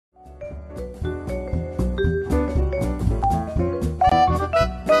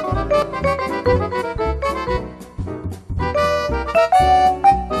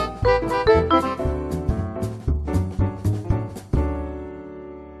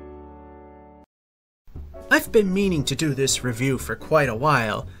I've been meaning to do this review for quite a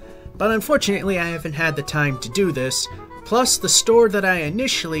while, but unfortunately I haven't had the time to do this, plus the store that I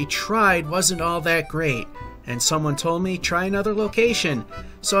initially tried wasn't all that great, and someone told me try another location,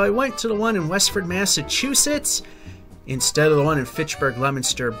 so I went to the one in Westford, Massachusetts, instead of the one in Fitchburg,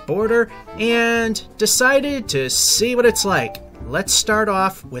 Leominster border, and decided to see what it's like. Let's start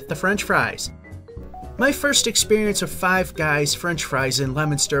off with the French fries. My first experience with Five Guys French fries in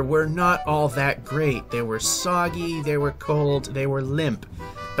Leominster were not all that great. They were soggy, they were cold, they were limp.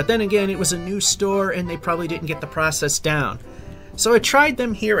 But then again, it was a new store and they probably didn't get the process down. So I tried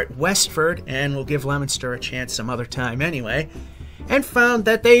them here at Westford, and we'll give Leominster a chance some other time anyway, and found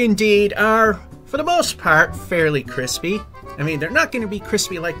that they indeed are, for the most part, fairly crispy. I mean, they're not going to be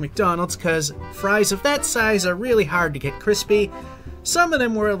crispy like McDonald's, because fries of that size are really hard to get crispy. Some of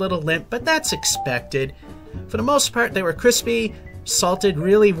them were a little limp, but that's expected. For the most part, they were crispy, salted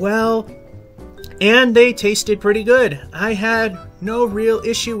really well, and they tasted pretty good. I had no real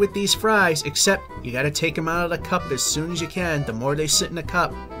issue with these fries, except you gotta take them out of the cup as soon as you can. The more they sit in the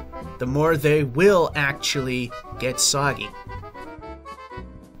cup, the more they will actually get soggy.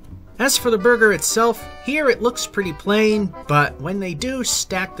 As for the burger itself, here it looks pretty plain, but when they do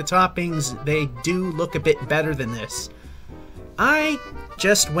stack the toppings, they do look a bit better than this. I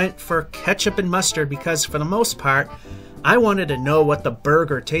just went for ketchup and mustard because, for the most part, I wanted to know what the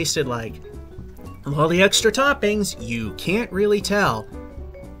burger tasted like. With all the extra toppings, you can't really tell.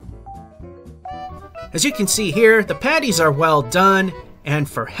 As you can see here, the patties are well done, and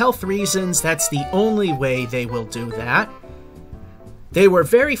for health reasons, that's the only way they will do that. They were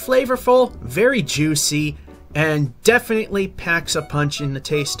very flavorful, very juicy, and definitely packs a punch in the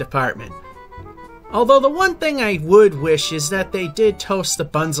taste department. Although the one thing I would wish is that they did toast the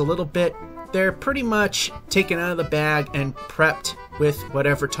buns a little bit. They're pretty much taken out of the bag and prepped with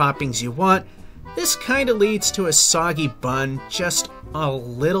whatever toppings you want. This kind of leads to a soggy bun just a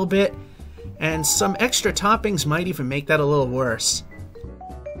little bit, and some extra toppings might even make that a little worse.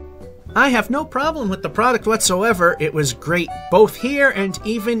 I have no problem with the product whatsoever. It was great both here and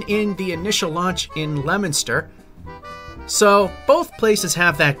even in the initial launch in Leominster. So both places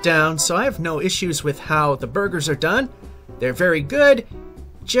have that down, so I have no issues with how the burgers are done. They're very good.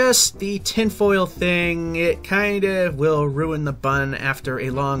 Just the tinfoil thing, it kind of will ruin the bun after a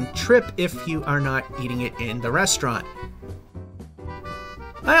long trip if you are not eating it in the restaurant.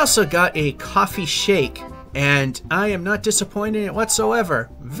 I also got a coffee shake, and I am not disappointed in it whatsoever.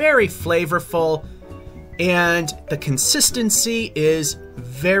 Very flavorful, and the consistency is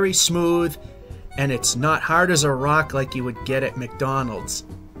very smooth, and it's not hard as a rock like you would get at McDonald's.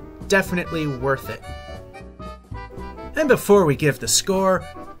 Definitely worth it. And before we give the score,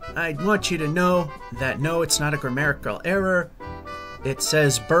 I want you to know that no, it's not a grammatical error. It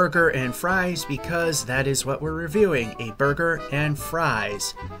says burger and fries because that is what we're reviewing, a burger and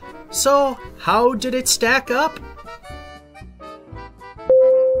fries. So, how did it stack up?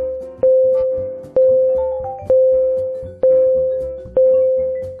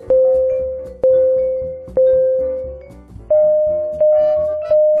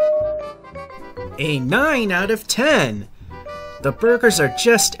 A 9 out of 10. The burgers are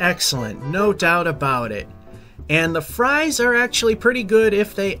just excellent, no doubt about it. And the fries are actually pretty good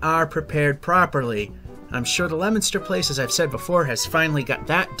if they are prepared properly. I'm sure the Leominster place, as I've said before, has finally got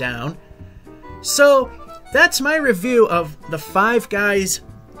that down. So, that's my review of the Five Guys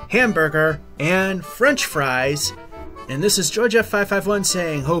hamburger and French fries. And this is George F551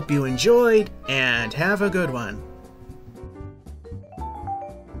 saying, hope you enjoyed, and have a good one.